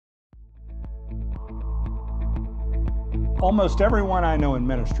Almost everyone I know in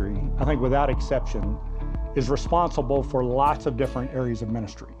ministry, I think without exception, is responsible for lots of different areas of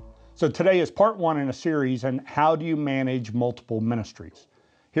ministry. So today is part one in a series on how do you manage multiple ministries.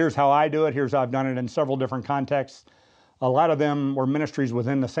 Here's how I do it. Here's how I've done it in several different contexts. A lot of them were ministries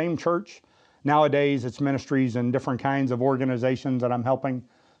within the same church. Nowadays, it's ministries in different kinds of organizations that I'm helping.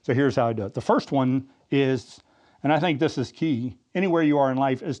 So here's how I do it. The first one is, and I think this is key, anywhere you are in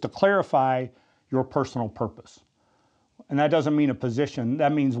life, is to clarify your personal purpose. And that doesn't mean a position.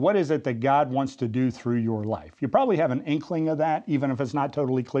 That means what is it that God wants to do through your life? You probably have an inkling of that, even if it's not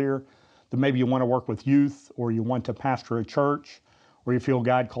totally clear, that maybe you want to work with youth, or you want to pastor a church, or you feel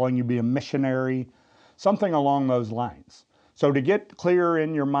God calling you to be a missionary, something along those lines. So to get clear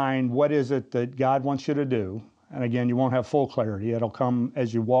in your mind, what is it that God wants you to do? And again, you won't have full clarity. It'll come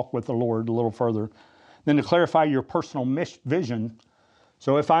as you walk with the Lord a little further. Then to clarify your personal vision.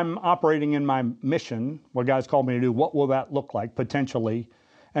 So if I'm operating in my mission, what God's called me to do, what will that look like potentially?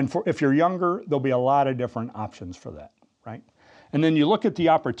 And if you're younger, there'll be a lot of different options for that, right? And then you look at the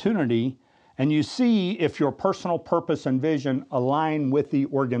opportunity and you see if your personal purpose and vision align with the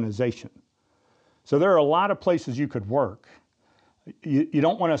organization. So there are a lot of places you could work. You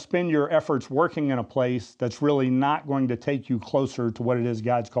don't want to spend your efforts working in a place that's really not going to take you closer to what it is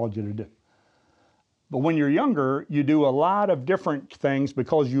God's called you to do. But when you're younger, you do a lot of different things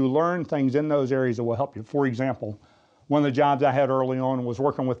because you learn things in those areas that will help you. For example, one of the jobs I had early on was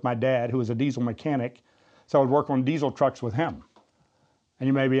working with my dad, who was a diesel mechanic. So I would work on diesel trucks with him. And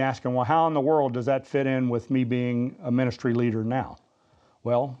you may be asking, well, how in the world does that fit in with me being a ministry leader now?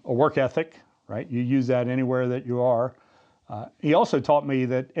 Well, a work ethic, right? You use that anywhere that you are. He also taught me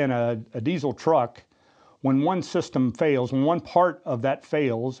that in a diesel truck, when one system fails, when one part of that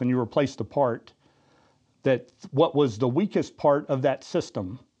fails and you replace the part, that what was the weakest part of that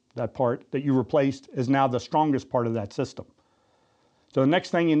system, that part that you replaced, is now the strongest part of that system. So the next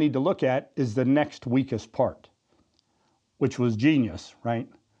thing you need to look at is the next weakest part, which was genius, right?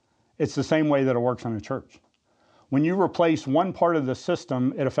 It's the same way that it works in a church. When you replace one part of the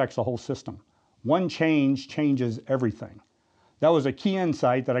system, it affects the whole system. One change changes everything. That was a key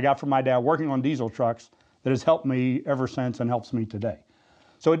insight that I got from my dad working on diesel trucks that has helped me ever since and helps me today.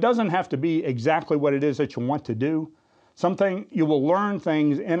 So it doesn't have to be exactly what it is that you want to do. You will learn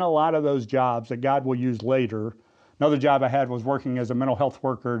things in a lot of those jobs that God will use later. Another job I had was working as a mental health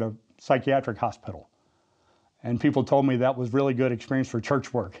worker at a psychiatric hospital. And people told me that was really good experience for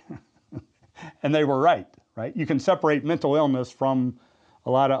church work. And they were right? You can separate mental illness from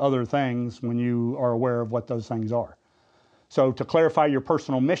a lot of other things when you are aware of what those things are. So to clarify your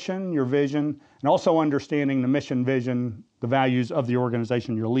personal mission, your vision, and also understanding the mission, vision, the values of the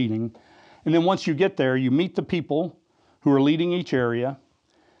organization you're leading. And then once you get there, you meet the people who are leading each area.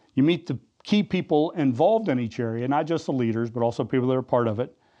 You meet the key people involved in each area, not just the leaders, but also people that are part of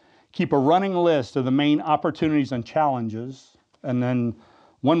it. Keep a running list of the main opportunities and challenges. And then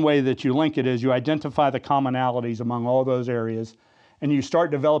one way that you link it is you identify the commonalities among all those areas, and you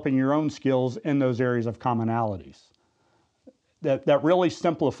start developing your own skills in those areas of commonalities. That really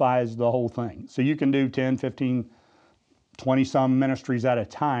simplifies the whole thing. So you can do 10, 15, 20 some ministries at a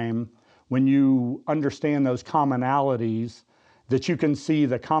time when you understand those commonalities, that you can see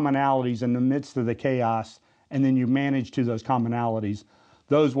the commonalities in the midst of the chaos, and then you manage to those commonalities.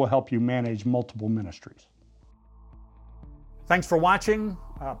 Those will help you manage multiple ministries. Thanks for watching.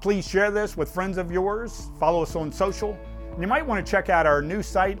 Please share this with friends of yours. Follow us on social. And you might want to check out our new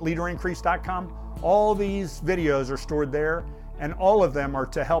site, leaderincrease.com. All these videos are stored there, and all of them are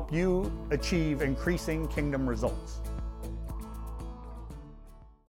to help you achieve increasing kingdom results.